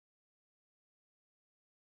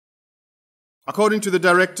According to the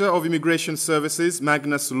Director of Immigration Services,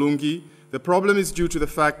 Magna Sulungi, the problem is due to the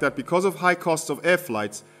fact that because of high costs of air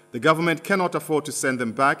flights, the government cannot afford to send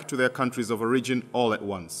them back to their countries of origin all at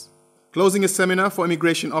once. Closing a seminar for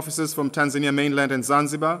immigration officers from Tanzania mainland and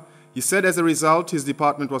Zanzibar, he said as a result his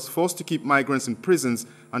department was forced to keep migrants in prisons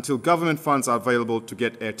until government funds are available to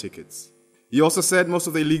get air tickets. He also said most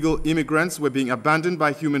of the illegal immigrants were being abandoned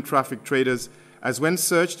by human traffic traders, as when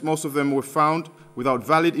searched, most of them were found without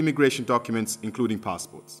valid immigration documents, including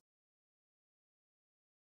passports.